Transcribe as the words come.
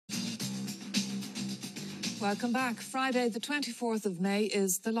Welcome back. Friday the 24th of May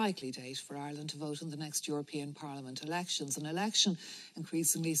is the likely date for Ireland to vote in the next European Parliament elections, an election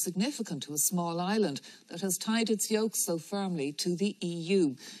increasingly significant to a small island that has tied its yoke so firmly to the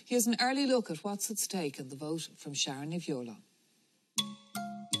EU. Here's an early look at what's at stake in the vote from Sharon Ní Bheoláin.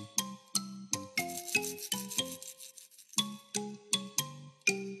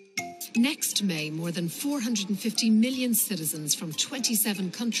 Next May, more than 450 million citizens from 27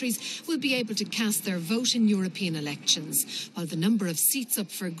 countries will be able to cast their vote in European elections, while the number of seats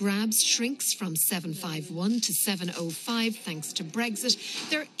up for grabs shrinks from 751 to 705 thanks to Brexit.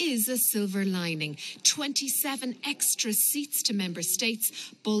 There is a silver lining: 27 extra seats to member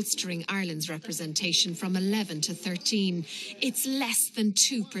states, bolstering Ireland's representation from 11 to 13. It's less than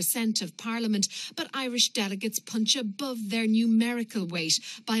 2% of Parliament, but Irish delegates punch above their numerical weight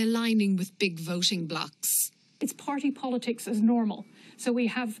by aligning with big voting blocs. It's party politics as normal. So we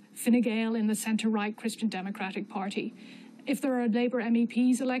have Fine Gael in the centre-right Christian Democratic Party. If there are Labour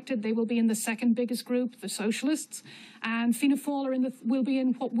MEPs elected, they will be in the second biggest group, the Socialists, and Fianna Fail will be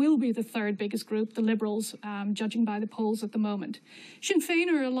in what will be the third biggest group, the Liberals, judging by the polls at the moment. Sinn Fein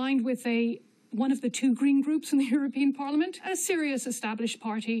are aligned with one of the two Green groups in the European Parliament, a serious established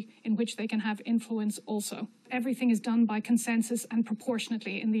party in which they can have influence also. Everything is done by consensus and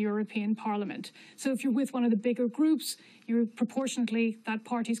proportionately in the European Parliament. So if you're with one of the bigger groups, that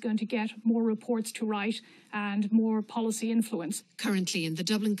party's going to get more reports to write and more policy influence. Currently in the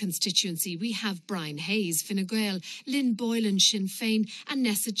Dublin constituency, we have Brian Hayes Fine Gael, Lynn Boylan Sinn Fein and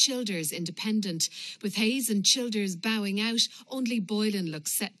Nessa Childers Independent. With Hayes and Childers bowing out, only Boylan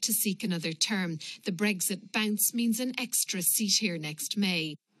looks set to seek another term. The Brexit bounce means an extra seat here next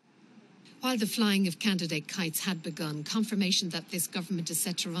May. While the flying of candidate kites had begun, confirmation that this government is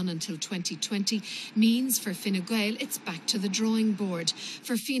set to run until 2020 means for Fine Gael it's back to the drawing board.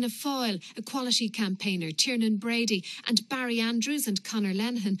 For Fianna Fail, equality campaigner Tiernan Brady and Barry Andrews and Conor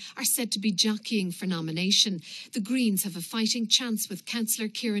Lenihan are said to be jockeying for nomination. The Greens have a fighting chance with councillor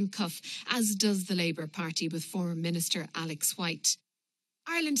Ciaran Cuffe, as does the Labour Party with former Minister Alex White.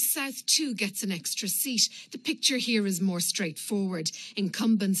 Ireland South too gets an extra seat. The picture here is more straightforward.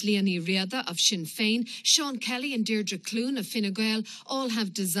 Incumbents Liani Riada of Sinn Féin, Sean Kelly and Deirdre Clune of Fine Gael all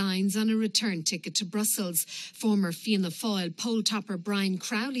have designs on a return ticket to Brussels. Former Fianna Fail poll topper Brian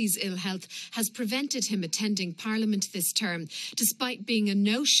Crowley's ill health has prevented him attending Parliament this term. Despite being a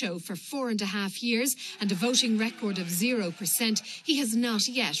no-show for 4.5 years and a voting record of 0%, he has not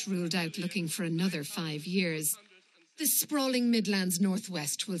yet ruled out looking for another 5 years. The sprawling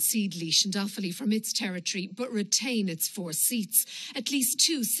Midlands-North-West will cede Laois and Offaly from its territory but retain its 4 seats. At least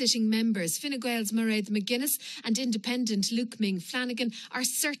 2 sitting members, Fine Gael's Mairead McGuinness and Independent Luke Ming Flanagan, are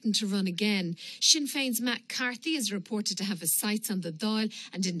certain to run again. Sinn Féin's Matt Carthy is reported to have his sights on the Dáil,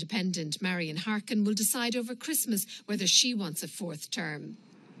 and Independent Marion Harkin will decide over Christmas whether she wants a 4th term.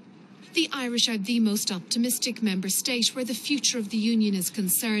 The Irish are the most optimistic member state where the future of the Union is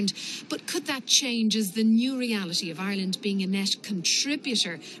concerned. But could that change as the new reality of Ireland being a net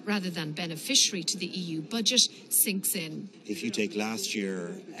contributor rather than beneficiary to the EU budget sinks in? If you take last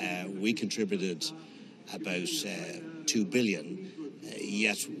year, we contributed about 2 billion,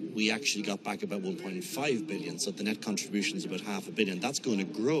 yet we actually got back about 1.5 billion, so the net contribution is about £500 million. That's going to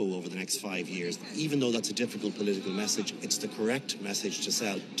grow over the next 5 years. Even though that's a difficult political message, it's the correct message to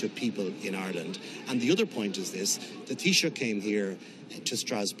sell to people in Ireland. And the other point is this: the Taoiseach came here to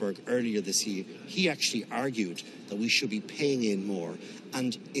Strasbourg earlier this year. He actually argued that we should be paying in more.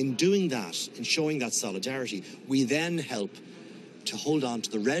 And in doing that, in showing that solidarity, we then help to hold on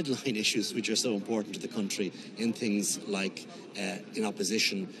to the red line issues which are so important to the country in things like in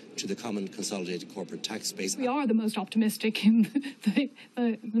opposition to the common consolidated corporate tax base. We are the most optimistic in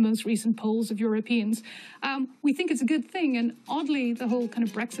the most recent polls of Europeans. We think it's a good thing, and oddly the whole kind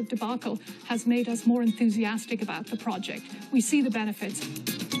of Brexit debacle has made us more enthusiastic about the project. We see the benefits.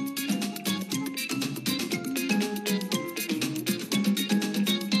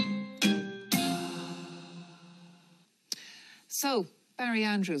 So, Barry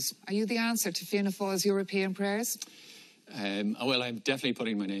Andrews, are you the answer to Fianna Fáil's European prayers? Well, I'm definitely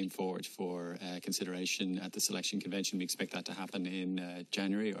putting my name forward for consideration at the selection convention. We expect that to happen in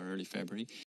January or early February.